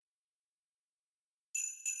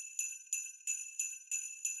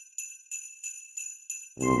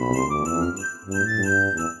Welcome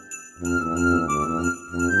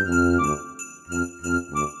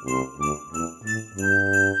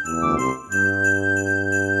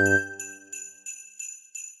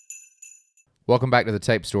back to the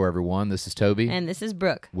Tape Store, everyone. This is Toby. And this is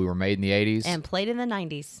Brooke. We were made in the 80s. And played in the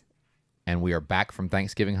 90s. And we are back from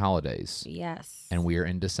Thanksgiving holidays. Yes. And we are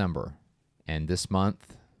in December. And this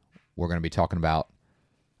month, we're going to be talking about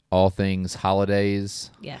all things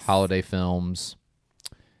holidays, yes, holiday films.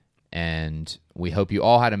 And we hope you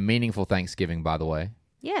all had a meaningful Thanksgiving, by the way.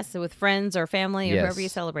 Yes, so with friends or family or whoever you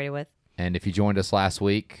celebrated with. And if you joined us last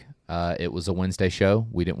week, it was a Wednesday show.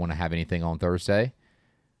 We didn't want to have anything on Thursday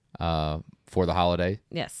for the holiday.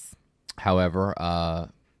 Yes. However, on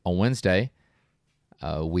Wednesday,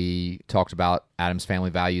 we talked about Addams Family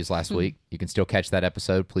Values last week. You can still catch that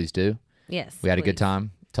episode. Please do. Yes. We had a good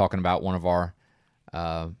time talking about one of our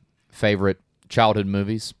favorite childhood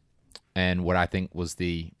movies and what I think is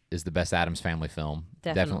the best Addams Family film.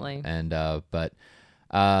 Definitely. And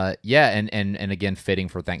and again, fitting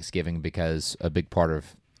for Thanksgiving because a big part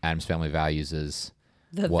of Addams Family Values was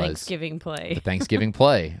Thanksgiving play. The Thanksgiving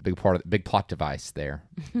play, a big plot device there.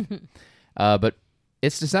 But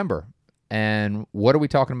it's December, and what are we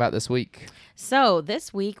talking about this week? So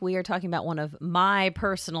this week we are talking about one of my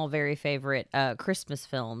personal very favorite Christmas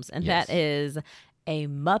films, and that is A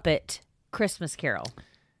Muppet Christmas Carol.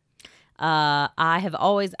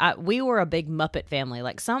 We were a big Muppet family.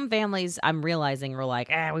 Like some families, I'm realizing were like,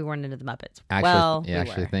 we weren't into the Muppets. I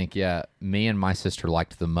think me and my sister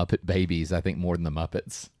liked the Muppet Babies, I think, more than the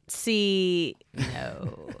Muppets. See,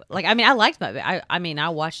 no. I liked Muppet. I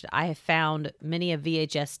watched, I have found many a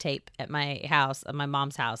VHS tape at my house, at my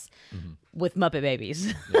mom's house, with Muppet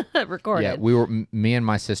Babies recorded. Yeah, me and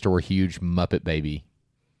my sister were huge Muppet Baby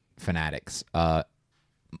fanatics.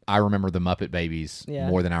 I remember the Muppet Babies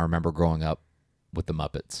more than I remember growing up with the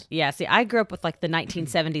Muppets. Yeah, see, I grew up with the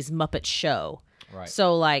 1970s Muppet Show. Right.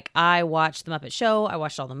 So I watched the Muppet Show, I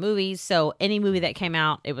watched all the movies. So any movie that came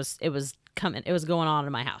out, it was going on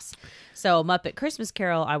in my house. So Muppet Christmas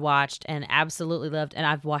Carol I watched and absolutely loved, and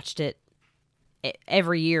I've watched it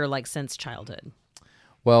every year since childhood.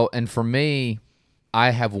 Well, and for me,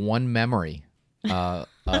 I have one memory of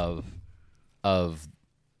the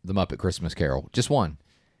Muppet Christmas Carol, just one.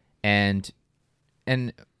 And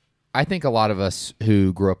I think a lot of us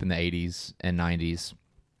who grew up in the 80s and 90s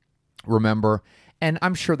remember, and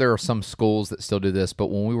I'm sure there are some schools that still do this,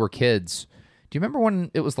 but when we were kids, do you remember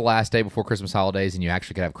when it was the last day before Christmas holidays and you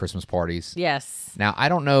actually could have Christmas parties? Yes. Now, I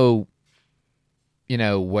don't know,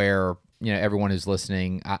 where, everyone who's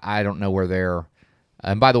listening, I don't know where they're,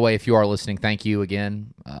 and by the way, if you are listening, thank you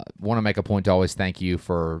again. Want to make a point to always thank you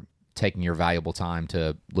for taking your valuable time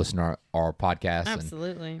to listen to our podcast.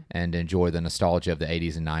 Absolutely. And enjoy the nostalgia of the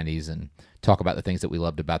 80s and 90s and talk about the things that we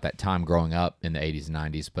loved about that time growing up in the 80s and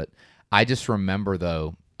 90s. But I just remember,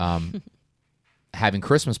 though, having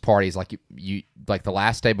Christmas parties you the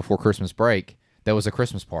last day before Christmas break, there was a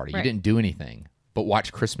Christmas party. Right. You didn't do anything but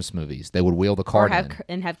watch Christmas movies. They would wheel the card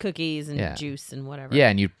and have cookies and juice and whatever. Yeah,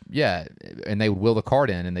 and they would wheel the card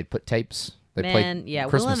in and they'd put tapes. Wheeling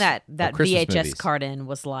that VHS movies. Card in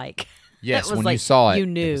was like... Yes, when you saw it, you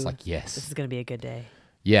knew, it was yes. This is going to be a good day.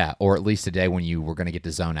 Yeah, or at least a day when you were going to get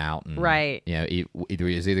to zone out. And, right. Either it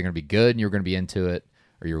was either going to be good and you were going to be into it,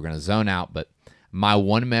 or you were going to zone out. But my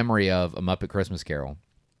one memory of A Muppet Christmas Carol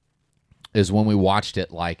is when we watched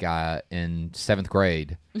it in 7th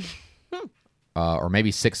grade, or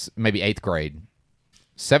maybe 8th grade.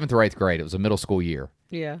 7th or 8th grade. It was a middle school year.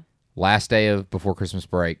 Yeah. Last day before Christmas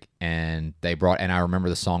break, and I remember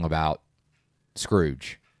the song about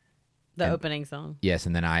Scrooge. The opening song. Yes,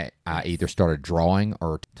 and then I either started drawing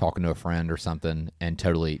or talking to a friend or something and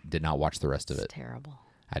totally did not watch the rest of it. It's terrible.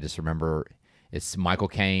 I just remember it's Michael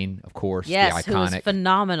Caine, of course, yes, the iconic. Who was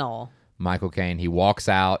phenomenal. Michael Caine, he walks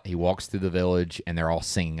through the village, and they're all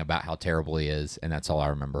singing about how terrible he is, and that's all I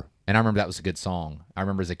remember. And I remember that was a good song. I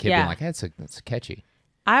remember as a kid being like, hey, it's catchy.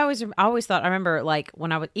 I always thought, I remember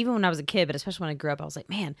when I was a kid, but especially when I grew up, I was like,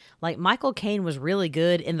 man, Michael Caine was really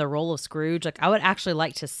good in the role of Scrooge. I would actually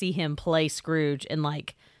like to see him play Scrooge in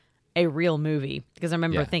a real movie, because I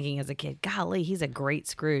remember thinking as a kid, golly, he's a great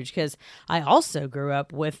Scrooge. Because I also grew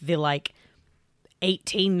up with the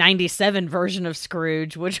 1897 version of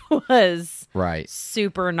Scrooge, which was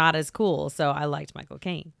super not as cool. So I liked Michael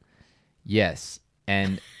Caine. Yes,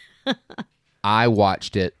 and I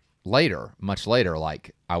watched it much later,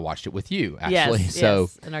 I watched it with you, actually.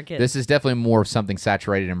 Yes, and our kids. This is definitely more of something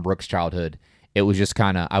saturated in Brooke's childhood. It was just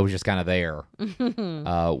I was just kind of there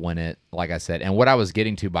when it, like I said. And what I was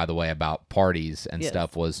getting to, by the way, about parties and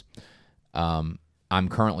stuff was I'm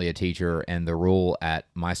currently a teacher, and the rule at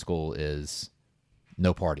my school is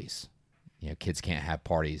no parties. Kids can't have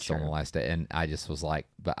parties on the last day. And I just was like,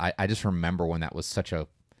 but I just remember when that was such a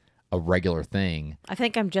regular thing. I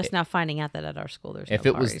think I'm just now finding out that at our school there's If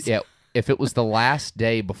no it parties. was, if it was the last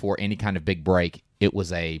day before any kind of big break, it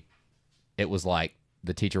was like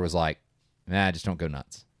the teacher was like, nah, just don't go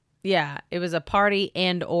nuts. Yeah, it was a party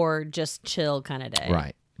and or just chill kind of day.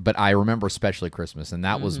 Right. But I remember especially Christmas, and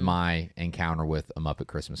that was my encounter with A Muppet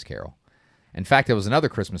Christmas Carol. In fact, there was another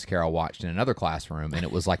Christmas Carol I watched in another classroom, and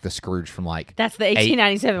it was like the Scrooge from like... That's the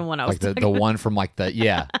 1897 one I was like talking the one from like the...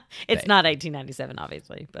 Yeah. It's not 1897,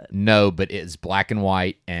 obviously, but... No, but it's black and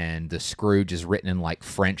white, and the Scrooge is written in like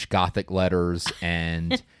French Gothic letters,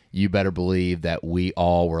 and you better believe that we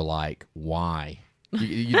all were like, why?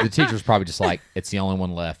 The teacher's probably just like, it's the only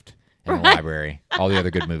one left in the library. All the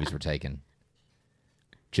other good movies were taken.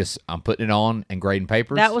 Just, I'm putting it on and grading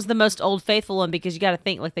papers. That was the most Old Faithful one because you got to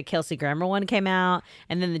think like the Kelsey Grammer one came out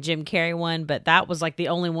and then the Jim Carrey one, but that was like the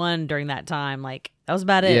only one during that time. Like that was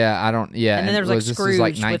about it. Yeah, I don't. Yeah, And then there was like this Scrooge is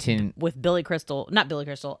like 19. with Billy Crystal, not Billy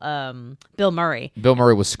Crystal, Bill Murray, Bill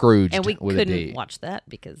Murray was Scrooge, and we with a D. couldn't watch that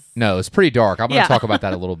because No, it's pretty dark. I'm going to Yeah. talk about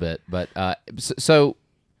that a little bit, but so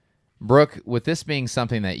Brooke, with this being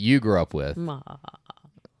something that you grew up with,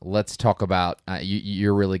 let's talk about.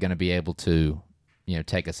 You're really going to be able to,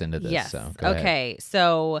 take us into this. yes. So, go ahead. Okay,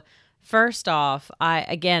 so first off,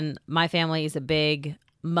 my family is a big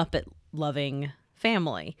Muppet loving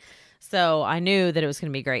family. So I knew that it was going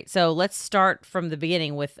to be great. So let's start from the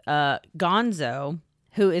beginning with Gonzo,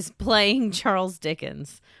 who is playing Charles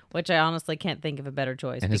Dickens, which I honestly can't think of a better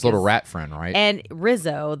choice. And his little rat friend, right? And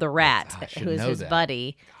Rizzo, the rat, I should who is know his that.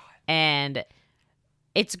 buddy. And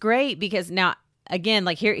it's great because now, again,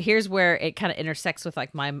 like here's where it kind of intersects with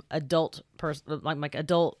like my adult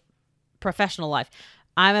adult professional life.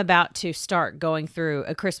 I'm about to start going through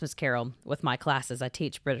A Christmas Carol with my classes. I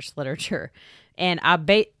teach British literature, and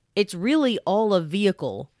it's really all a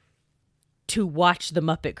vehicle to watch the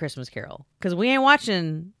Muppet Christmas Carol because we ain't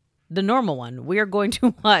watching the normal one. We are going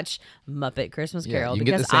to watch Muppet Christmas Carol you can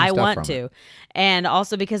get because the same I stuff want from to, it. and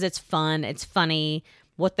also because it's fun, it's funny.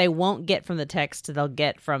 What they won't get from the text, they'll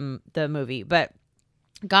get from the movie. But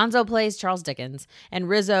Gonzo plays Charles Dickens, and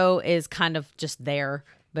Rizzo is kind of just there,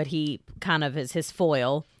 but he kind of is his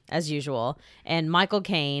foil, as usual. And Michael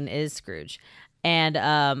Caine is Scrooge. And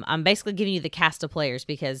I'm basically giving you the cast of players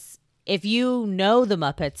because if you know the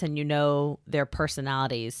Muppets and you know their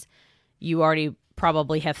personalities, you already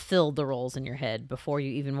probably have filled the roles in your head before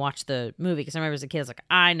you even watch the movie. Because I remember as a kid, I was like,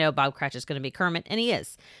 I know Bob Cratchit's going to be Kermit, and he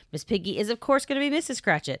is. Miss Piggy is, of course, going to be Mrs.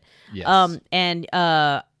 Cratchit. Yes.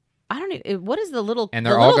 I don't know, what is the little, And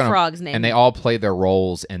the they're all little gonna, frog's name? and they all play their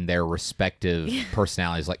roles in their respective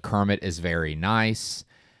personalities. Like Kermit is very nice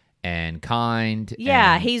and kind.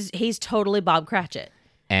 Yeah, and, he's totally Bob Cratchit.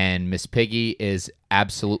 and Miss Piggy is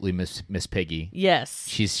absolutely Miss Piggy. Yes.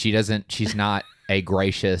 She's not a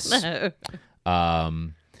gracious.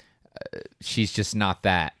 She's just not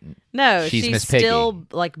that. No, She's she's Miss Piggy. still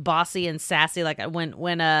like bossy and sassy. Like when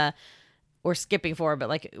we're skipping forward, but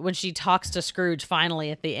like when she talks to Scrooge finally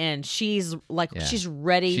at the end, she's like she's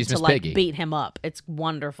ready She's to Miss like Piggy. beat him up. It's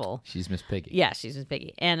wonderful. She's Miss Piggy. Yeah, she's Miss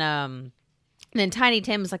Piggy. And then Tiny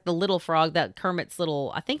Tim is like the little frog that Kermit's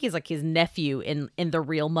little. I think he's like his nephew in the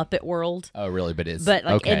real Muppet world. Oh, really? But Like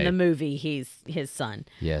okay. in the movie, he's his son.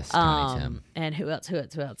 Yes, Tiny Tim. And who else?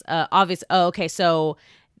 Obviously. Oh, okay. So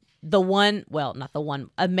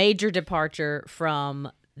a major departure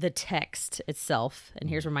from the text itself, and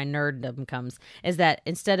here's where my nerddom comes, is that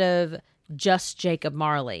instead of just Jacob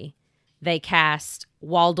Marley, they cast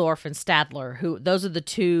Waldorf and Stadler, who those are the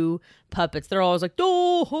two puppets. They're always like,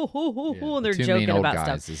 oh, ho, ho, ho, ho, and they're Two joking mean old about guys,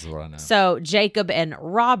 stuff. This is what I know. So Jacob and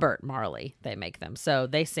Robert Marley, they make them. So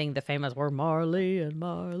they sing the famous "We're Marley and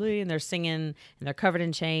Marley," and they're singing, and they're covered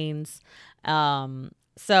in chains.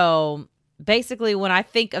 So basically, when I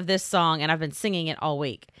think of this song, and I've been singing it all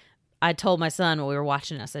week, I told my son when we were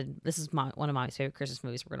watching it, I said, this is one of my favorite Christmas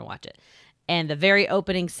movies. We're going to watch it. And the very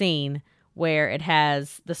opening scene where it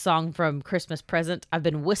has the song from Christmas Present, I've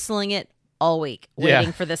been whistling it all week,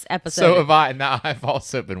 waiting for this episode. So have I. Now I've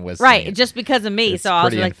also been whistling. Right, it. just because of me. It's So I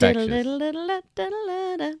was pretty like, infectious.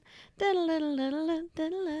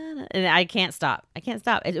 and I can't stop.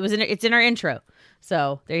 It's in our intro.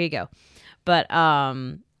 So there you go. But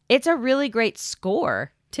it's a really great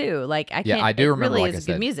score too. Like I do remember. It really Like is I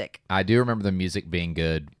good said, music. I do remember the music being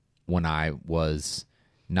good when I was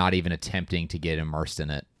not even attempting to get immersed in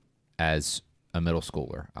it as a middle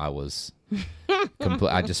schooler. I was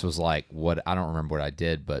I just was like, what? I don't remember what I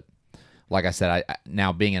did, but like I said,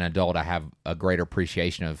 now being an adult, I have a greater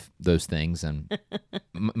appreciation of those things, and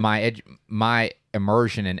my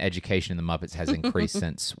immersion in education in the Muppets has increased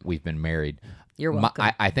since we've been married. You're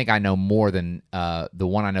welcome. I think I know more than the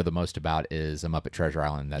one I know the most about is A Muppet Treasure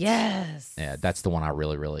Island. Yes. Yeah, that's the one I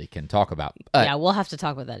really, really can talk about. Yeah, we'll have to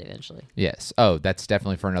talk about that eventually. Yes. Oh, that's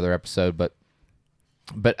definitely for another episode. But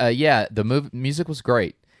yeah, the music was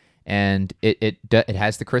great, and it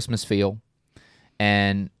has the Christmas feel,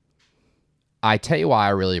 and I tell you why I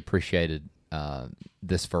really appreciated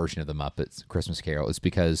this version of the Muppets Christmas Carol is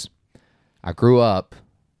because I grew up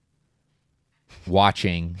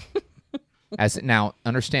watching. Now,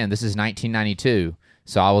 understand, this is 1992,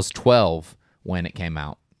 so I was 12 when it came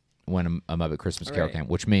out, when A Muppet Christmas Carol came,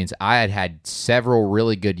 which means I had several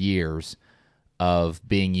really good years of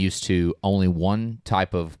being used to only one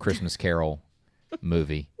type of Christmas Carol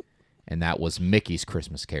movie, and that was Mickey's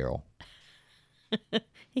Christmas Carol.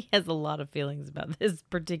 He has a lot of feelings about this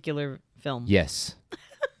particular film. Yes,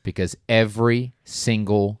 because every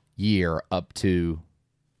single year up to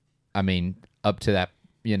that,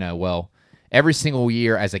 every single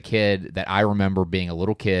year as a kid that I remember being a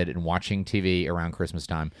little kid and watching TV around Christmas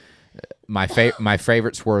time, my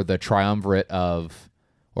favorites were the triumvirate of,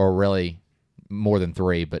 or really more than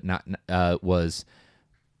three, but not was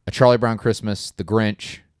A Charlie Brown Christmas, The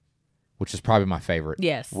Grinch, which is probably my favorite.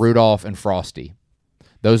 Yes. Rudolph and Frosty.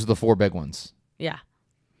 Those are the four big ones. Yeah.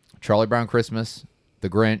 Charlie Brown Christmas, The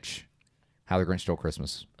Grinch, How the Grinch Stole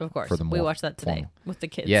Christmas. Of course. For the We watched that today with the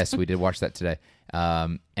kids. Yes, we did watch that today.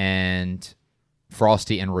 And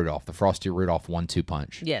Frosty and Rudolph, the Frosty Rudolph 1-2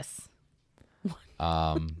 punch. Yes.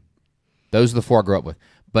 Those are the four I grew up with.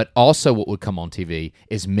 But also what would come on TV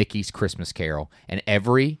is Mickey's Christmas Carol. And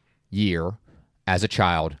every year as a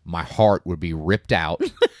child, my heart would be ripped out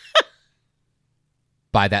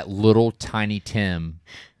by that little tiny Tim,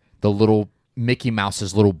 the little Mickey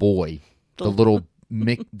Mouse's little boy, the little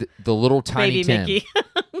tiny Baby Tim. Mickey.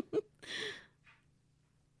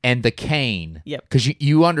 And the cane. Yep. Because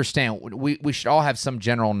you understand, we should all have some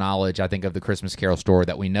general knowledge, I think, of the Christmas Carol story,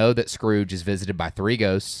 that we know that Scrooge is visited by three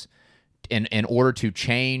ghosts in order to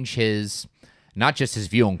change his, not just his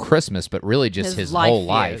view on Christmas, but really just his whole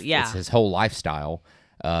life. Yeah. It's his whole lifestyle,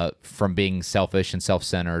 from being selfish and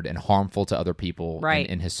self-centered and harmful to other people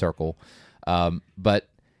in his circle. But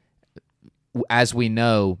as we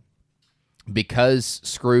know, because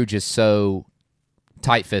Scrooge is so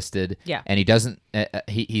tight-fisted, and he doesn't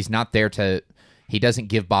he's not there to, he doesn't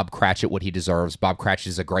give Bob Cratchit what he deserves. Bob Cratchit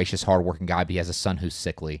is a gracious, hardworking guy, but he has a son who's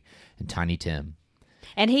sickly, and Tiny Tim.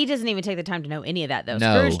 And he doesn't even take the time to know any of that, though.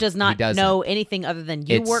 No, Scrooge does not he doesn't. know anything other than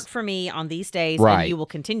you work for me on these days, Right. and you will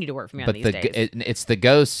continue to work for me on But these days. it's the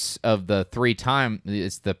ghosts of the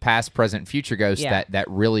it's the past, present, future ghosts that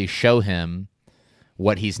really show him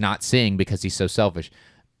what he's not seeing because he's so selfish.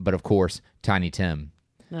 But of course, Tiny Tim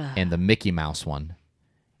and the Mickey Mouse one,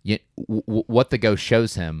 what the ghost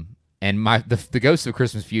shows him, and the Ghost of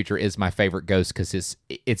Christmas Future is my favorite ghost because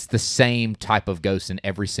it's the same type of ghost in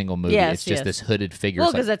every single movie. It's just this hooded figure.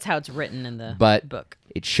 Well, because that's how it's written in the book.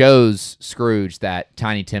 It shows Scrooge that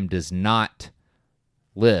Tiny Tim does not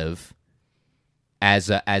live as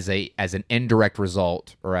an indirect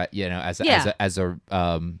result, or as a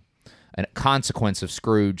consequence of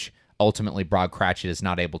Scrooge. Ultimately, Bob Cratchit is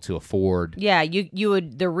not able to afford. Yeah, you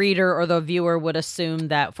would, the reader or the viewer would assume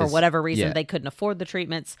that for whatever reason they couldn't afford the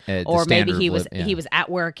treatments, or maybe he was at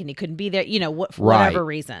work and he couldn't be there. For whatever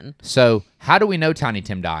reason. So how do we know Tiny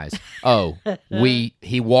Tim dies? Oh,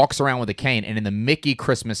 he walks around with a cane, and in the Mickey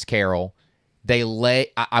Christmas Carol,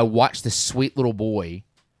 I watched this sweet little boy,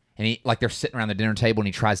 and they're sitting around the dinner table, and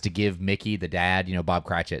he tries to give Mickey, the dad, Bob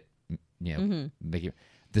Cratchit, Mickey.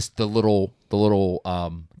 The little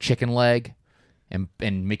chicken leg, and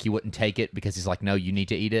Mickey wouldn't take it because he's like, no, you need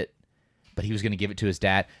to eat it. But he was going to give it to his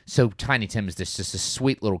dad. So Tiny Tim is just a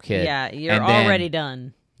sweet little kid. Yeah, you're already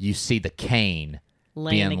done. You see the cane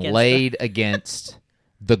being laid against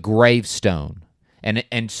the gravestone,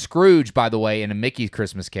 and Scrooge, by the way, in Mickey's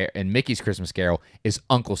Christmas Carol, is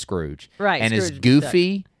Uncle Scrooge, right? And Scrooge as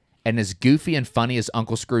goofy. And as goofy and funny as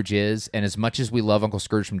Uncle Scrooge is, and as much as we love Uncle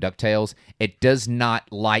Scrooge from DuckTales, it does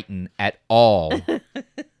not lighten at all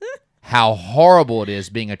how horrible it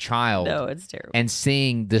is being a child. No, it's terrible. And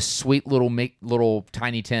seeing this sweet little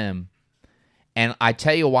Tiny Tim. And I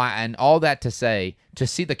tell you why, and all that to say, to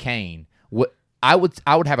see the cane, I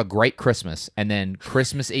would have a great Christmas, and then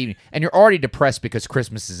Christmas evening, and you're already depressed because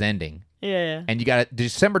Christmas is ending. Yeah. And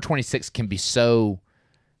December 26th can be so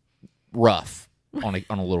rough on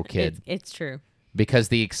a little kid. It's true. Because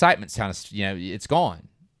the excitement's kind of, it's gone.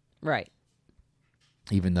 Right.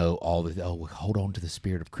 even though all the hold on to the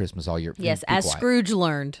spirit of Christmas all year. Yes, Be as quiet. Scrooge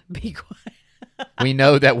learned, be quiet. We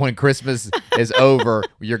know that when Christmas is over,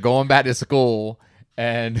 you're going back to school,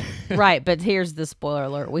 and Right, but here's the spoiler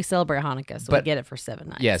alert: we celebrate Hanukkah, so we But- get it for 7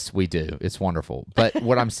 nights. yes, we do. It's wonderful. But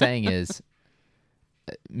what I'm saying is,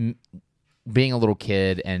 being a little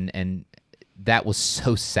kid, and that was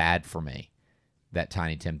so sad for me, that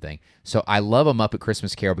Tiny Tim thing. So I love A Muppet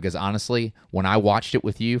Christmas Carol because honestly, when I watched it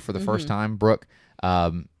with you for the first time, Brooke,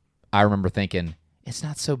 I remember thinking it's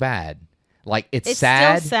not so bad. Like it's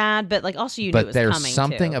sad, still sad, but like also you knew it but was there's coming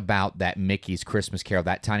something too. about that Mickey's Christmas Carol,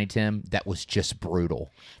 that Tiny Tim, that was just brutal.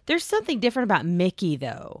 There's something different about Mickey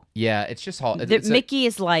though. Yeah, it's just all. Mickey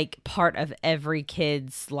is like part of every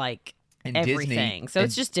kid's like And everything, Disney- so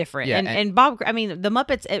it's just different. yeah, and Bob, I mean, the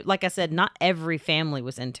Muppets, like I said, not every family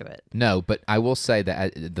was into it. No, but I will say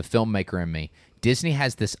that the filmmaker in me, Disney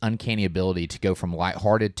has this uncanny ability to go from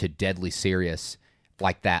lighthearted to deadly serious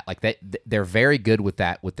like that. Like they're very good with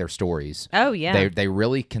that with their stories. Oh yeah, They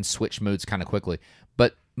really can switch moods kind of quickly.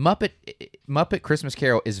 But Muppet Christmas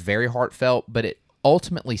Carol is very heartfelt, but it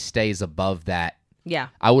ultimately stays above that. yeah.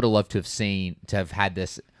 I would have loved to have had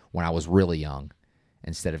this when I was really young,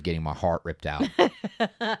 instead of getting my heart ripped out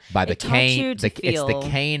by the It taught you cane. to It's the feel.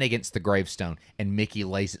 cane against the gravestone, and Mickey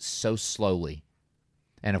lays it so slowly.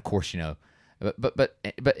 And of course,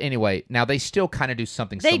 but anyway, now they still kind of do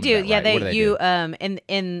something. They similar do, to that, yeah. right? What do they do?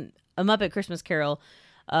 In A Muppet Christmas Carol,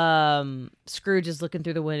 Scrooge is looking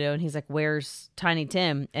through the window and he's like, "Where's Tiny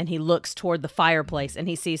Tim?" And he looks toward the fireplace and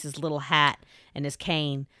he sees his little hat and his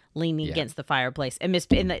cane leaning Yeah. against the fireplace. And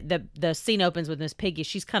the scene opens with Miss Piggy.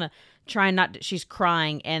 She's kind of trying not to, she's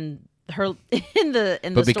crying, and her in the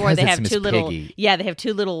But story because they it's have Miss two little Piggy. they have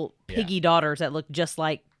two little Yeah. piggy daughters that look just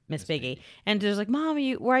like Miss Piggy. And there's like, "Mom,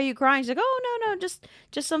 why are you crying?" She's like, "Oh no, just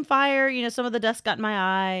some fire. Some of the dust got in my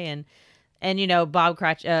eye." And Bob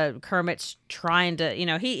Cratch, Kermit's trying to,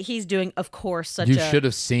 he's doing, of course, such You a should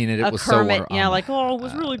have seen it. It a was Kermit, so like, "Oh, it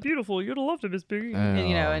was really beautiful. You'd have loved it, Miss Piggy." And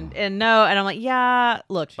Oh. and no, and I'm like, "Yeah,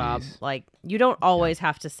 look, Bob, Jeez. like, you don't always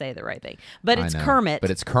have to say the right thing, but I it's know. Kermit. But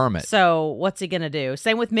it's Kermit. So what's he gonna do?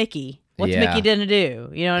 Same with Mickey. What's Yeah. Mickey gonna do?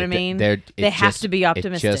 You know what I mean? They have to be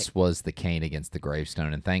optimistic. It just was the cane against the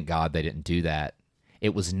gravestone, and thank God they didn't do that.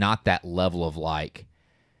 It was not that level of like.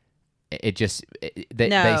 It just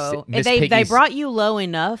No, Miss they Piggy's- brought you low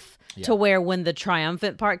enough Yeah. to where when the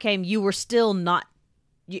triumphant part came, you were still not.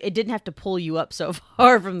 It didn't have to pull you up so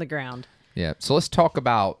far from the ground. Yeah. So let's talk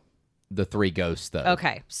about the three ghosts, though.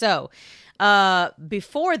 Okay, so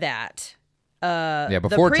before that,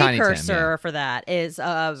 before the Tiny Tim, precursor for that is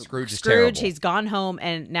Scrooge is terrible. He's gone home,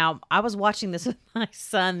 and now I was watching this with my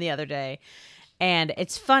son the other day. And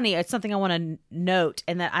it's funny. It's something I want to note,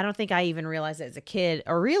 and that I don't think I even realized it as a kid,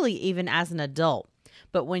 or really even as an adult.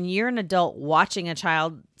 But when you're an adult watching a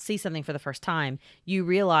child see something for the first time, you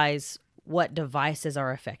realize what devices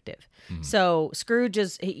are effective. So Scrooge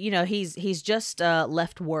is, he's just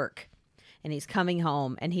left work, and he's coming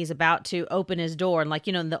home, and he's about to open his door. And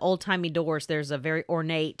in the old timey doors, there's a very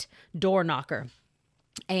ornate door knocker,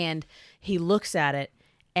 and he looks at it,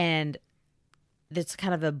 and it's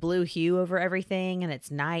kind of a blue hue over everything, and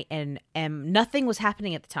it's night, and nothing was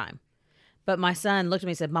happening at the time. But my son looked at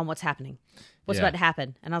me and said, "Mom, what's happening? What's Yeah. about to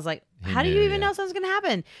happen?" And I was like, He "How do knew, you even yeah. know something's going to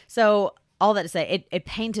happen?" So all that to say, it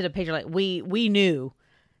painted a picture. Like we knew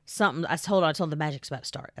something. I told him the magic's about to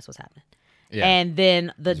start. That's what's happening. Yeah. And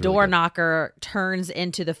then the really door good. knocker turns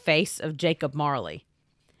into the face of Jacob Marley.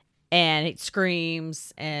 And it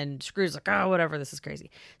screams, and Scrooge's like, "Oh, whatever, this is crazy."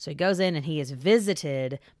 So he goes in, and he is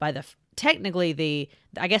visited by the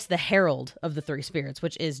herald of the three spirits,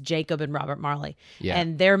 which is Jacob and Robert Marley. Yeah.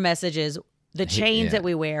 And their message is, the chains yeah. that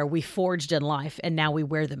we wear, we forged in life, and now we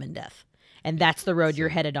wear them in death. And that's the road you're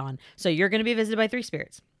headed on. So you're going to be visited by three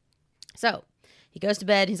spirits. So he goes to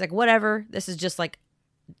bed. He's like, "Whatever. This is just like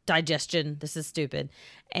digestion. This is stupid."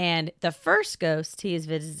 And the first ghost he is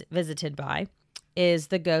visited by is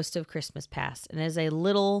the ghost of Christmas past, and is a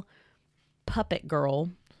little puppet girl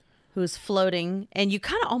who's floating, and you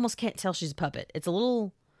kind of almost can't tell she's a puppet. It's a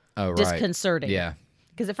little Oh, right. disconcerting. Yeah.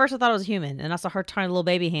 Because at first I thought it was a human, and I saw her tiny little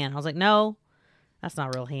baby hand. I was like, "No, that's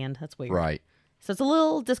not a real hand. That's weird." Right. So it's a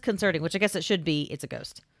little disconcerting, which I guess it should be. It's a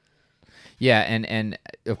ghost. Yeah, and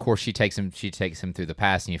of course she takes him through the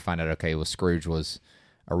past, and you find out, okay, well, Scrooge was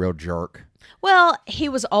a real jerk. Well, he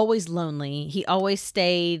was always lonely. He always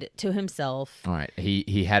stayed to himself. All right.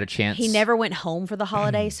 He had a chance. He never went home for the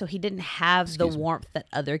holidays, so he didn't have the warmth that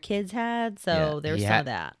other kids had. So Yeah, there was he some had- of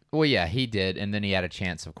that. Well, yeah, he did, and then he had a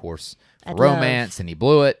chance, of course, for At romance, and he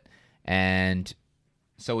blew it, and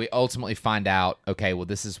so we ultimately find out, okay, well,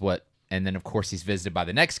 this is what and then of course he's visited by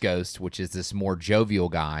the next ghost, which is this more jovial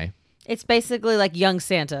guy. It's basically like young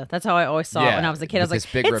Santa. That's how I always saw it when I was a kid. I was with like,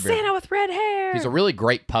 this big it's red beard. Santa with red hair. He's a really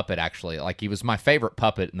great puppet, actually. Like, he was my favorite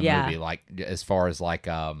puppet in the Yeah. movie. Like, as far as like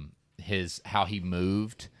how he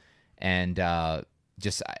moved, and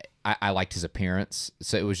just I liked his appearance,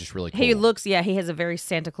 so it was just really cool. He looks, he has a very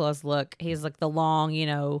Santa Claus look. He's like the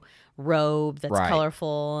long, robe that's Right.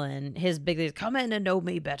 colorful, and his big thing is, come in and know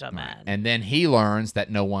me better, man. And then he learns that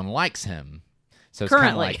no one likes him. So it's kind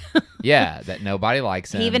of Currently. like, that nobody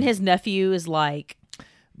likes him. Even his nephew is like,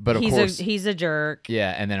 but of course, he's a jerk.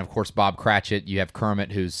 yeah. And then of course, Bob Cratchit. You have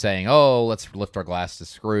Kermit who's saying, "Oh, let's lift our glass to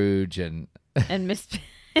Scrooge," and And Miss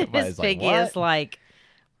Everybody's like, Piggy "What?" is like,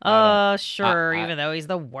 sure, even though he's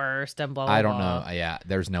the worst and blah, blah, I don't blah. know. Yeah,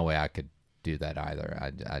 there's no way I could do that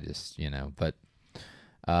either. I just but.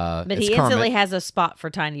 But it's he instantly Kermit, has a spot for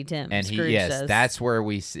Tiny Tim. and Scrooge says. that's where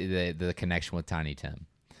we see the connection with Tiny Tim.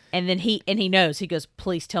 And then he knows. He goes,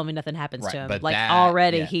 please tell me nothing happens Right, to him. but Like that-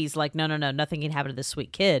 already yeah. he's like, no, nothing can happen to this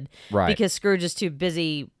sweet kid. Right. Because Scrooge is too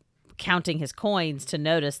busy counting his coins to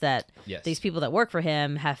notice that Yes. these people that work for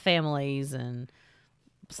him have families and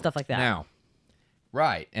stuff like that. Now,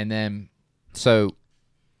 right, and then so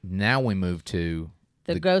now we move to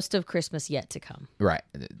the ghost of Christmas yet to come. right,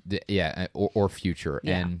 or future,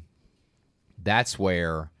 Yeah. and that's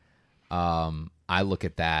where I look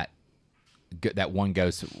at that one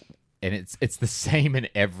ghost, and it's the same in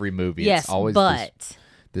every movie. Yes, it's always but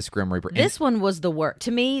this Grim Reaper. this one was the worst.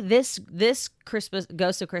 To me, this Christmas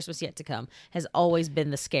Ghost of Christmas Yet to Come has always been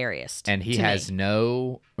the scariest. And he to has me.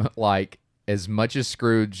 no, like, as much as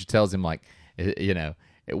Scrooge tells him, like,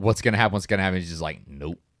 what's going to happen, he's just like,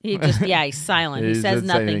 nope. He just he's silent. He He says doesn't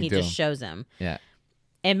say nothing. anything He to just him. shows him. Yeah.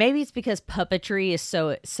 And maybe it's because puppetry is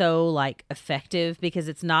so like effective because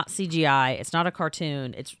it's not CGI, it's not a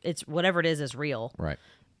cartoon, it's whatever it is real. Right.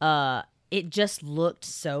 It just looked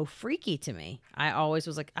so freaky to me. I always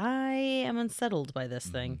was like, I am unsettled by this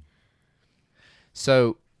thing.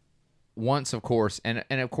 So once, of course, and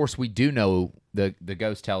of course we do know the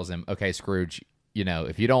ghost tells him, okay, Scrooge,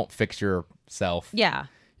 if you don't fix yourself, Yeah,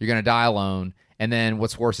 you're going to die alone. And then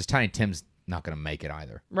what's worse is Tiny Tim's not going to make it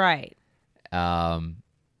either. right.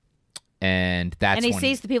 And that's And he when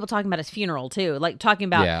sees the people talking about his funeral too, like talking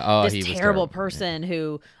about he this was terrible terrible. person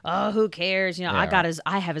who cares? Yeah.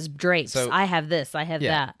 I have his drapes, So- I have this, I have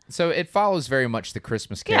that. So it follows very much the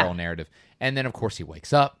Christmas Carol Yeah. narrative. And then, of course, he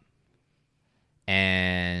wakes up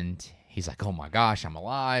and he's like, oh my gosh, I'm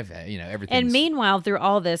alive. Everything. And meanwhile, through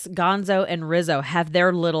all this, Gonzo and Rizzo have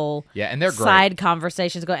their little and they're great. side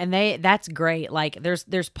conversations going, and that's great. Like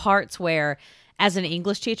there's parts where, as an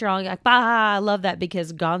English teacher, I'm like, bah, I love that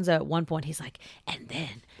because Gonzo at one point he's like, and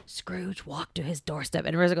then Scrooge walked to his doorstep,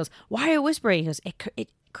 and Rizzo goes, "Why are you whispering?" He goes, "It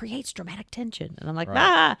creates dramatic tension," and I'm like,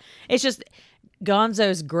 bah. It's just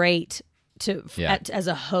Gonzo's great as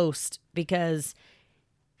a host because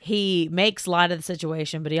he makes light of the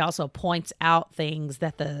situation, but he also points out things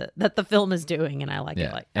that the film is doing, and I like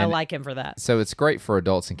it. I like him for that. So it's great for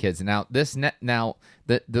adults and kids. And now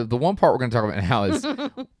the one part we're going to talk about now is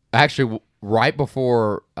actually right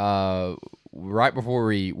before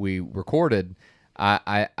we recorded,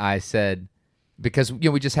 I said, because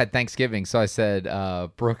we just had Thanksgiving, so I said,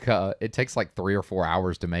 Brooke, it takes like 3 or 4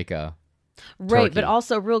 hours to make a Right, turkey. but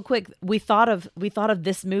also real quick, we thought of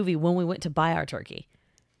this movie when we went to buy our turkey.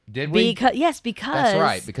 Did we? Because That's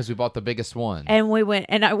right, because we bought the biggest one. and we went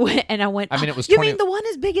and I went. I mean, it was You 20 mean the one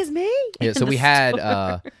as big as me? Yeah, so In we the had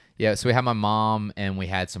store. so we had my mom and we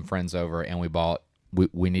had some friends over, and we bought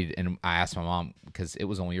we needed, and I asked my mom because it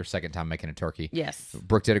was only your second time making a turkey. Yes.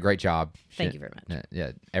 Brooke did a great job. Thank you very much.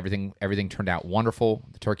 Yeah, everything turned out wonderful.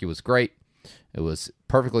 The turkey was great. It was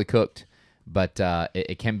perfectly cooked, but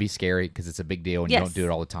it can be scary because it's a big deal and you Yes. don't do it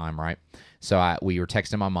all the time, right? So we were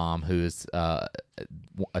texting my mom, who is a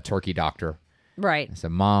turkey doctor. Right. I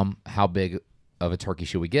said, "Mom, how big of a turkey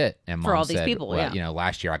should we get?" And Mom For all these said, people, well, yeah.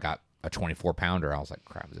 Last year I got a 24-pounder. I was like,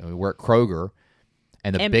 crap. I mean, we're at Kroger,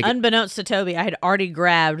 and the And big, unbeknownst to Toby, I had already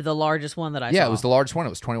grabbed the largest one that I saw. it was the largest one. It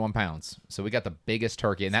was 21 pounds. So we got the biggest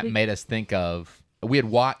turkey, and that made us think of. We had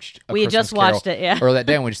watched. We had Christmas just watched Carol it, yeah. earlier that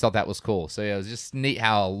day, and we just thought that was cool. So it was just neat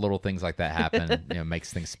how little things like that happen.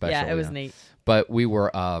 Makes things special. Yeah, it was neat. But we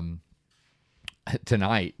were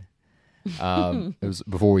tonight. It was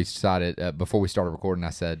before we started recording. I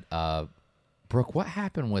said, Brooke, what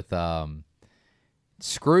happened with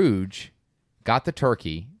Scrooge? Got the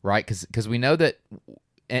turkey, right? Because we know that,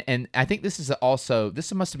 and I think this must have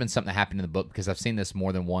been something that happened in the book because I've seen this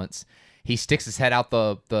more than once. He sticks his head out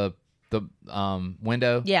the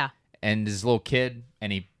window, Yeah. and his little kid,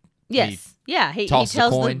 and he Yes. He tosses the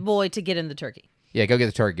tells the coin. boy to get in the turkey. Yeah, go get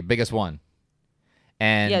the turkey, biggest one.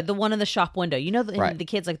 And Yeah, the one in the shop window. You know, Right. the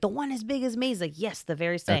kid's like, the one as big as me. He's like, yes, the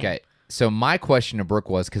very same. okay. So my question to Brooke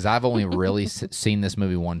was, because I've only really seen this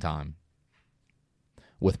movie one time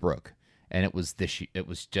with Brooke, and it was it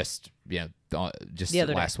was just just The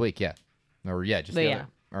other last week, yeah, or yeah, just But the yeah.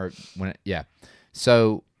 other, or when yeah.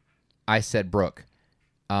 So I said, Brooke,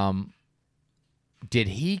 did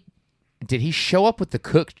he show up with the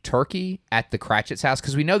cooked turkey at the Cratchit's house?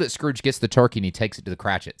 Because we know that Scrooge gets the turkey and he takes it to the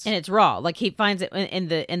Cratchit's. And it's raw. Like he finds it in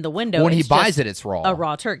the window. When he it's buys just it, it's raw. a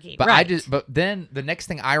raw turkey. But right. but then the next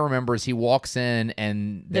thing I remember is he walks in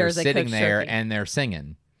and they're There's a sitting cooked there turkey. and they're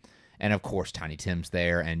singing. And of course, Tiny Tim's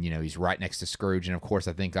there, and he's right next to Scrooge. And of course,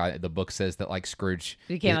 I think the book says that like Scrooge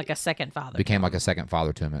Became like a second father. became like a second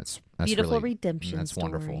father to him. That's Beautiful really, redemption That's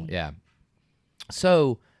story. wonderful. Yeah.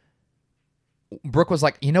 So Brooke was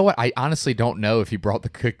like, you know what? I honestly don't know if he brought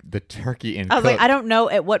the turkey in. I was like, I don't know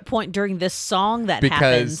at what point during this song that Because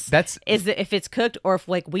happens. that's- is it if it's cooked or if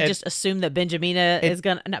like we And- just assume that Benjamina is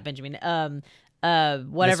gonna not Benjamina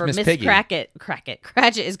whatever Miss Miss Piggy. Cratchit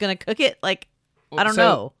is gonna cook it. Like I don't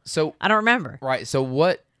know. So I don't remember. right. So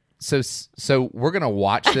what? So we're gonna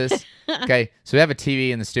watch this. Okay. So we have a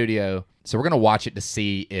TV in the studio. So we're gonna watch it to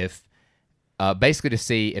see if, basically to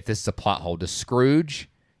see if this is a plot hole. Does Scrooge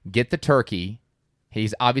get the turkey?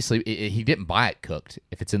 He's obviously he didn't buy it cooked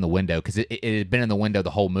if it's in the window because it had been in the window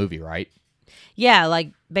the whole movie, right? Yeah,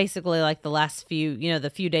 like basically like the last few the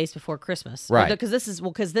few days before Christmas. Right. Because this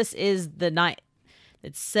is the night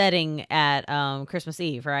it's setting at Christmas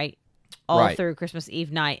Eve, right? All Right. through Christmas Eve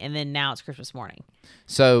night, and then now it's Christmas morning.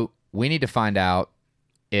 So we need to find out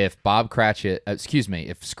if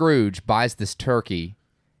if Scrooge buys this turkey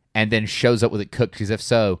and then shows up with it cooked. Because if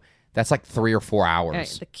so, that's like 3 or 4 hours. All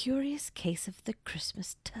right, the curious case of the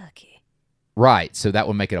Christmas turkey. Right. So that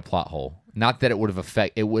would make it a plot hole. Not that it would have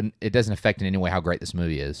it doesn't affect in any way how great this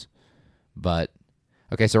movie is. But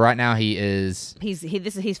okay, so right now he's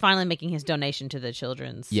finally making his donation to the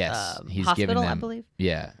children's he's hospital, giving them, I believe.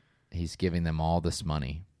 Yeah. He's giving them all this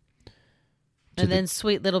money. And then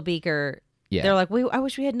sweet little Beaker, Yeah. they're like, I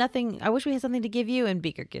wish we had nothing. I wish we had something to give you. And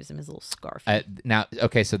Beaker gives him his little scarf. Now,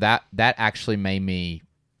 okay, so that actually made me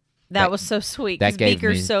that was so sweet. that Because gave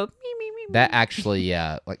Beaker's me- so me. that actually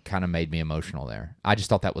like kind of made me emotional there. I just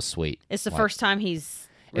thought that was sweet. It's the Like, first time he's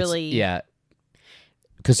it's- really yeah.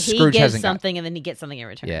 Because he Scrooge gives hasn't something and then he gets something in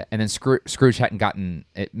return. Yeah, and then Scrooge hadn't gotten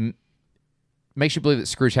it. Makes you believe that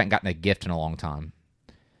Scrooge hadn't gotten a gift in a long time,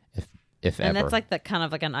 if And ever. that's like the kind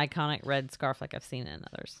of like an iconic red scarf like I've seen in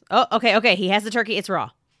others. Oh, okay. He has the turkey. It's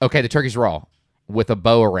raw. Okay, the turkey's raw with a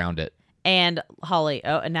bow around it. And Holly.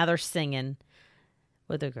 Oh, and now they're singing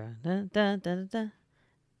with the girl. Dun, dun, dun, dun.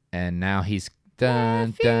 And now he's dun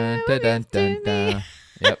If you dun dun dun give to dun dun.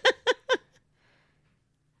 Yep.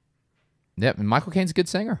 Yep, and Michael Caine's a good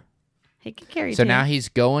singer. He can carry. So too. now he's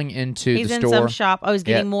going into he's the in store. some shop. Oh, he's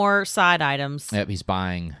getting Yep. more side items. Yep, he's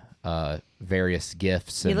buying various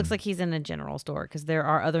gifts. He and- looks like he's in a general store because there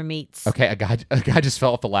are other meats. Okay, a guy just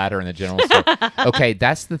fell off the ladder in the general store. Okay,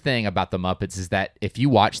 that's the thing about the Muppets is that if you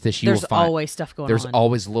watch this, There's will find always stuff going there's on.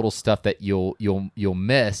 always little stuff that you'll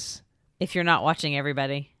miss. If you're not watching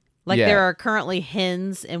everybody. Like Yeah. there are currently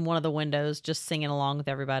hens in one of the windows just singing along with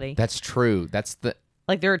everybody. That's true. That's the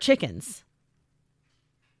Like there are chickens.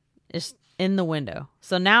 Just in the window.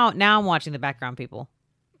 So now I'm watching the background people.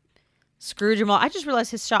 Scrooge and Marley. I just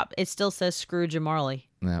realized his shop, it still says Scrooge and Marley.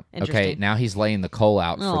 yeah. Okay, Interesting. now he's laying the coal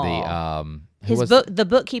out for Aw. who was- The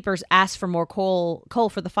bookkeepers asked for more coal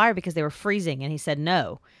for the fire because they were freezing, and he said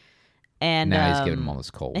no. And now he's giving them all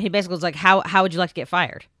this coal. And he basically was like, "How would you like to get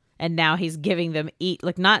fired?" And now he's giving them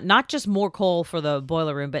not just more coal for the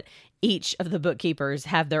boiler room, but each of the bookkeepers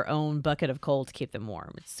have their own bucket of coal to keep them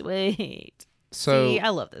warm. It's sweet. So See, I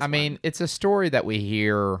love this. I mean, it's a story that we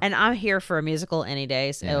hear, and I'm here for a musical any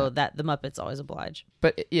day. So Yeah. that the Muppets always oblige.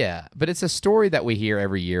 but it's a story that we hear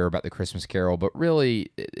every year about the Christmas Carol. But really,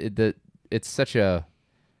 it's such a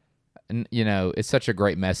it's such a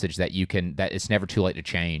great message that that it's never too late to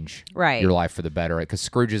change Right. your life for the better. Because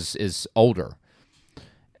Scrooge is older,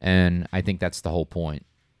 and I think that's the whole point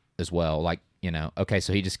as well. Like okay,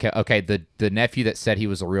 so he just the nephew that said he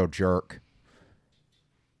was a real jerk.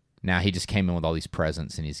 Now he just came in with all these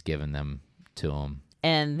presents and he's giving them to him.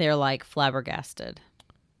 And they're like flabbergasted.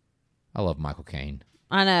 I love Michael Caine.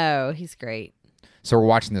 I know, he's great. So we're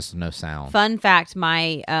watching this with no sound. Fun fact: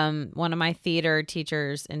 my one of my theater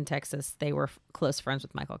teachers in Texas, they were close friends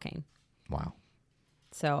with Michael Caine. Wow.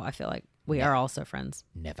 So I feel like we are also friends.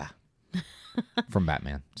 Never. From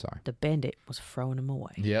Batman. Sorry. The bandit was throwing him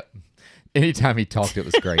away. Yep. Anytime he talked, it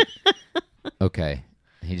was great. Okay.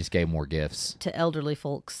 He just gave more gifts. to elderly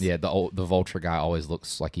folks. Yeah, the vulture guy always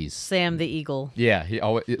looks like he's. Sam the Eagle. Yeah, he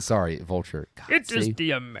always. Sorry, vulture. God, It is see?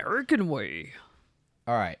 the American way.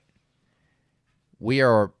 All right. We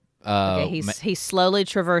are. Okay, he's slowly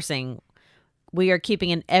traversing. We are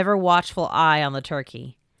keeping an ever watchful eye on the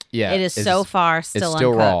turkey. Yeah, It is so far still it's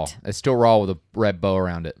still raw. uncooked. It's still raw with a red bow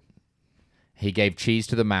around it. He gave cheese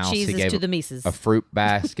to the mouse. Cheese he is gave to the Mises. a fruit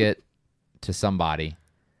basket to somebody,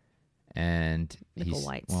 and Nickel he's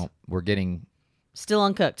whites. well. We're getting Still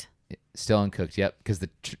uncooked. still uncooked. Yep, because the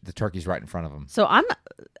turkey's right in front of him. So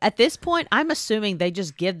at this point, I'm assuming they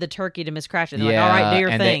just give the turkey to Miss Cratchit. They're like, all right, do your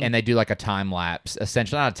and thing. they do like a time lapse.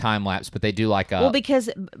 Essentially, not a time lapse, but they do like a. well, because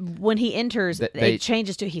when he enters, They- it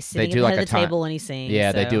changes to he's sitting at do the like head a of the time- table and he's singing.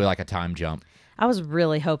 yeah, they so do like a time jump. I was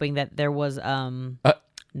really hoping that there was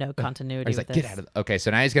no continuity He's with like, this. get out of. Okay, so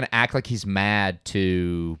now he's gonna act like he's mad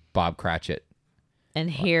to Bob Cratchit And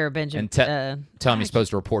here, Benjamin, and tell him he's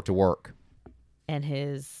supposed to report to work. and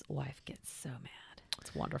his wife gets so mad.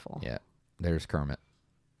 It's wonderful. Yeah, there's Kermit.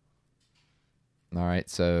 All right,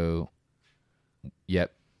 so,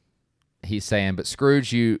 yep, he's saying, but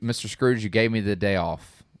Scrooge, Mr. Scrooge, you gave me the day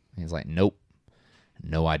off. He's like, nope,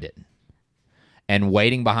 no, I didn't. And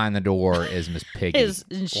waiting behind the door is Miss Piggy.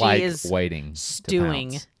 And she like, is waiting, to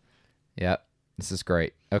stewing. pounce. Yep, this is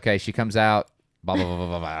great. Okay, she comes out. Blah, blah,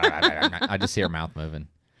 blah, blah, blah, blah. I just see her mouth moving.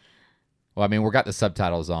 Well, I mean, we got the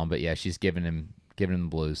subtitles on, but yeah, she's giving him the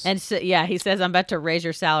blues. And so, yeah, he says, "I'm about to raise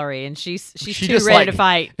your salary," and she's She too just, ready to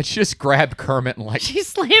fight. And she just grabbed Kermit and like She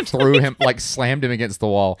slammed threw him, like slammed him against the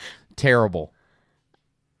wall. Terrible.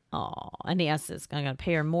 Oh, and he asks, "I'm going to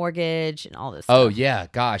pay her mortgage and all this." Oh stuff. yeah,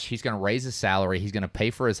 gosh, he's gonna raise his salary. He's gonna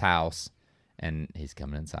pay for his house, and he's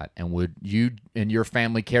coming inside. And would you and your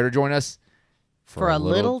family care to join us For a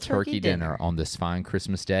little turkey dinner dinner. on this fine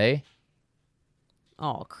Christmas day?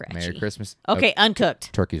 Oh, Cratchy. Merry Christmas. Okay,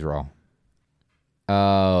 uncooked. Turkey's raw.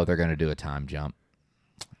 Oh, they're gonna do a time jump.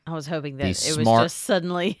 I was hoping that These it was smart- just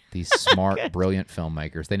suddenly. These smart, brilliant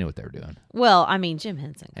filmmakers, they knew what they were doing. Well, I mean, Jim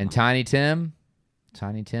Henson. come And on.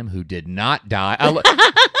 Tiny Tim, who did not die.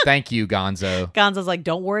 Thank you, Gonzo. Gonzo's like,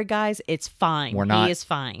 "Don't worry, guys. It's fine. We're not- He is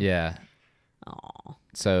fine." Yeah. Aw.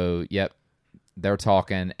 So, yep, they're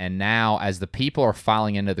talking, and now as the people are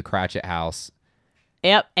filing into the Cratchit house,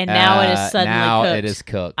 Yep. And now it is suddenly now cooked. it is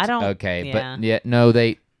cooked. I don't- Okay, yeah. but yeah, no,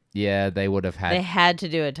 they would have had. They had to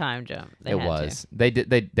do a time jump. They it had was to. they did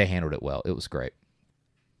they handled it well. It was great.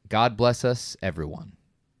 God bless us, everyone.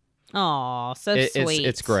 Oh, so It's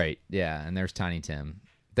sweet. great. Yeah, and there's Tiny Tim.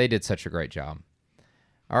 They did such a great job.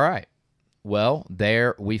 All right. Well,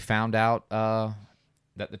 there we found out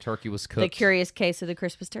that the turkey was cooked. The curious case of the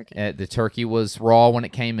Christmas turkey. The turkey was raw when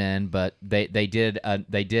it came in, but they did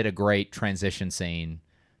a great transition scene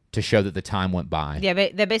to show that the time went by. Yeah,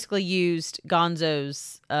 they basically used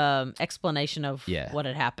Gonzo's explanation of Yeah. what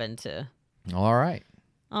had happened to. All right.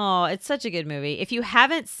 Oh, it's such a good movie. If you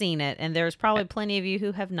haven't seen it, and there's probably plenty of you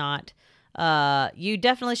who have not, you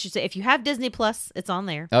definitely should say. If you have Disney Plus, it's on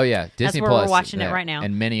there. Oh yeah, Disney where Plus. we're watching it yeah, right now.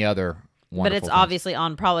 and many other. Wonderful But it's things. obviously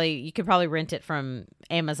on. You could probably rent it from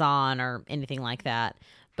Amazon or anything like that.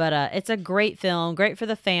 But it's a great film, great for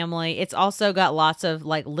the family. It's also got lots of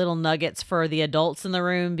like little nuggets for the adults in the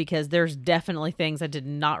room because there's definitely things I did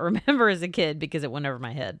not remember as a kid because it went over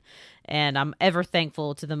my head. And I'm ever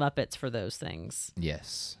thankful to the Muppets for those things.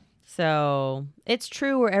 Yes. So it's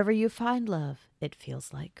true wherever you find love, it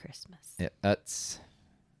feels like Christmas. Yeah, that's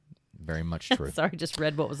very much true. Sorry, just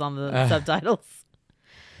read what was on the subtitles.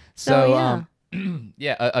 So, yeah.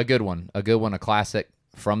 yeah, a good one, a classic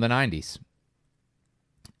from the 90s.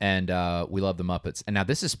 And we love the Muppets. And now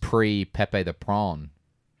this is pre Pepe the Prawn,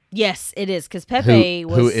 Yes, it is because Pepe who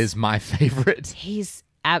was. is my favorite. He's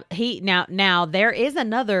now there is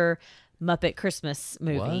another Muppet Christmas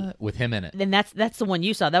movie. What? With him in it. And that's the one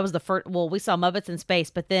you saw. That was the first. Well, we saw Muppets in Space,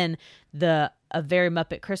 but then a very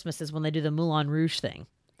Muppet Christmas is when they do the Moulin Rouge thing,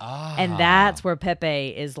 and that's where Pepe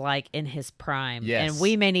is like in his prime. Yes. And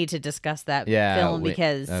we may need to discuss that Yeah, film we-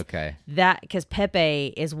 because okay. because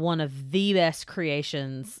Pepe is one of the best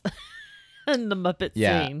creations in the Muppet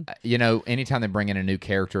Yeah, scene. anytime they bring in a new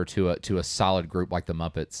character to a solid group like the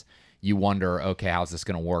Muppets, you wonder, okay, how's this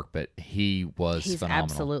going to work? But he was He's phenomenal.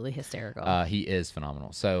 absolutely hysterical. He is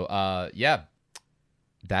phenomenal. So, yeah,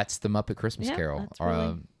 that's the Muppet Christmas Yeah, Carol. that's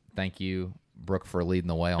really- Thank you, Brooke, for leading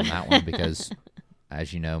the way on that one because,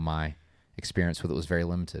 as you know, my experience with it was very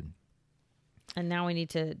limited. And now we need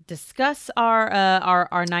to discuss our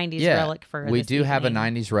 90s relic for we this do have a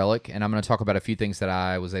evening. 90s relic, and I'm going to talk about a few things that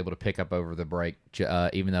I was able to pick up over the break.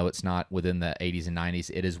 Even though it's not within the 80s and 90s,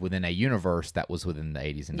 it is within a universe that was within the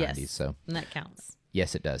 80s and Yes. 90s. So, And that counts.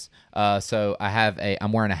 Yes, it does. So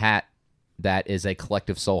I'm wearing a hat that is a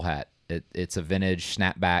Collective Soul hat. It's a vintage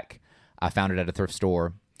snapback. I found it at a thrift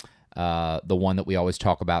store. The one that we always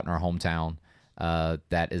talk about in our hometown.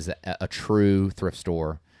 That is a true thrift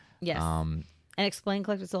store. Yes. And explain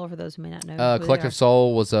Collective Soul for those who may not know. Who Collective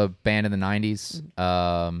Soul was a band in the 90s.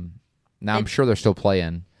 Now I'm sure they're still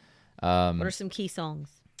playing. What are some key songs?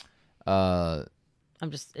 I'm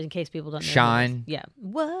just, in case people don't know. Shine. Yeah.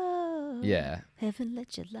 Whoa. Yeah. Heaven,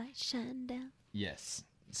 let your light shine down. Yes.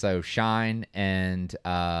 So Shine and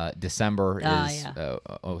December is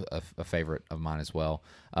a favorite of mine as well.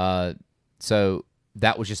 So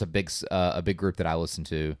that was just a big group that I listened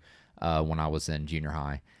to when I was in junior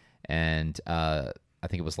high. And I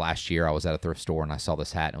think it was last year I was at a thrift store and I saw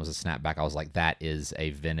this hat and it was a snapback. I was like, that is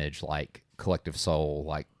a vintage, like, Collective Soul,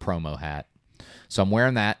 like, promo hat. So I'm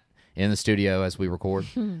wearing that in the studio as we record.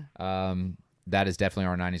 That is definitely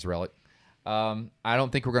our 90s relic. I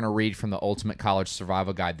don't think we're going to read from the Ultimate College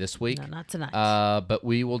Survival Guide this week. No, not tonight. But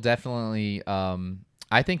we will definitely.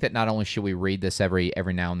 I think that not only should we read this every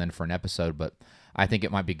now and then for an episode, but I think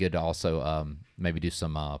it might be good to also maybe do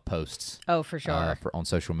some posts. Oh, for sure. On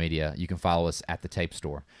social media. You can follow us at the Tape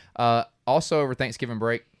Store. Also, over Thanksgiving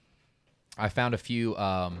break, I found a few.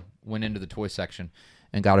 Went into the toy section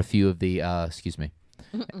and got a few of the. Excuse me.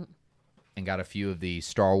 And got a few of the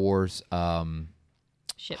Star Wars.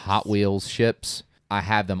 Ships. Hot Wheels ships. I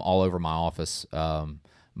have them all over my office,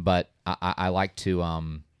 but I like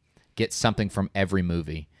to get something from every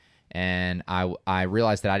movie. And I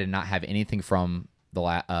realized that I did not have anything from the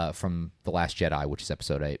Last Jedi, which is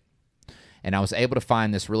Episode 8. And I was able to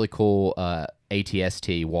find this really cool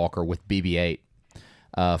ATST walker with BB-8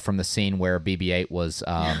 from the scene where BB-8 was.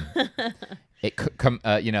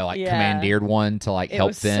 Commandeered one to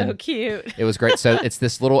help Finn. It was so cute. It was great. So it's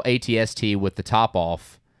this little ATST with the top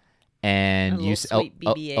off, and use a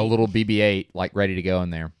little BB-8 ready to go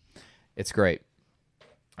in there. It's great.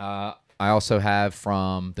 I also have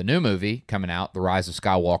from the new movie coming out, The Rise of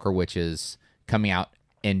Skywalker, which is coming out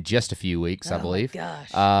in just a few weeks, I believe. Oh my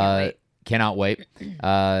gosh! Cannot wait.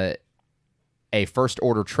 A First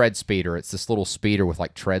Order tread speeder. It's this little speeder with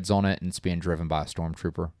treads on it, and it's being driven by a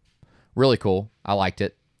stormtrooper. Really cool. I liked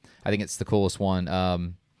it. I think it's the coolest one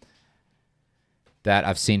that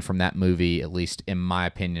I've seen from that movie, at least in my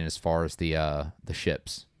opinion, as far as the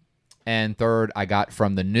ships. And third, I got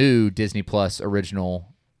from the new Disney Plus original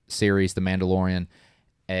series, The Mandalorian,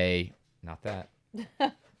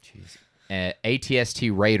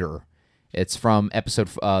 ATST Raider. It's from episode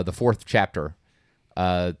the 4th chapter.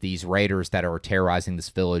 These raiders that are terrorizing this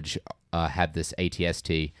village have this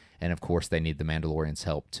ATST, and of course they need the Mandalorian's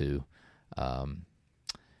help to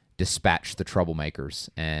dispatch the troublemakers.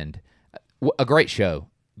 And a great show.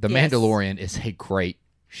 The Mandalorian is a great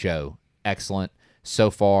show. Excellent. So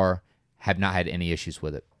far, have not had any issues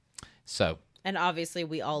with it. So, and obviously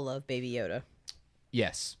we all love Baby Yoda.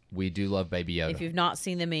 Yes, we do love Baby Yoda. If you've not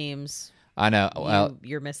seen the memes, I know.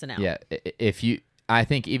 You're missing out. Yeah, I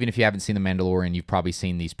think even if you haven't seen The Mandalorian, you've probably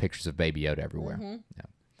seen these pictures of Baby Yoda everywhere. Mm-hmm.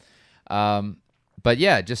 Yeah. But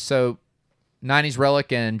yeah, just so 90s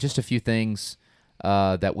relic and just a few things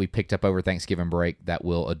that we picked up over Thanksgiving break that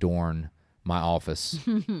will adorn my office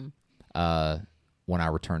when I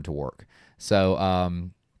return to work. So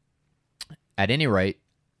at any rate,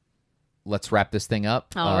 let's wrap this thing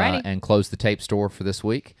up and close the Tape Store for this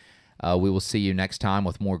week. We will see you next time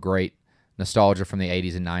with more great nostalgia from the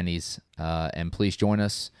 80s and 90s. And please join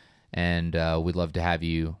us. And we'd love to have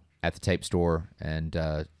you at the Tape Store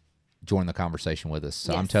and join the conversation with us.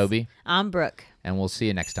 So yes. I'm Toby. I'm Brooke. And we'll see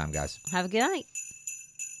you next time, guys. Have a good night.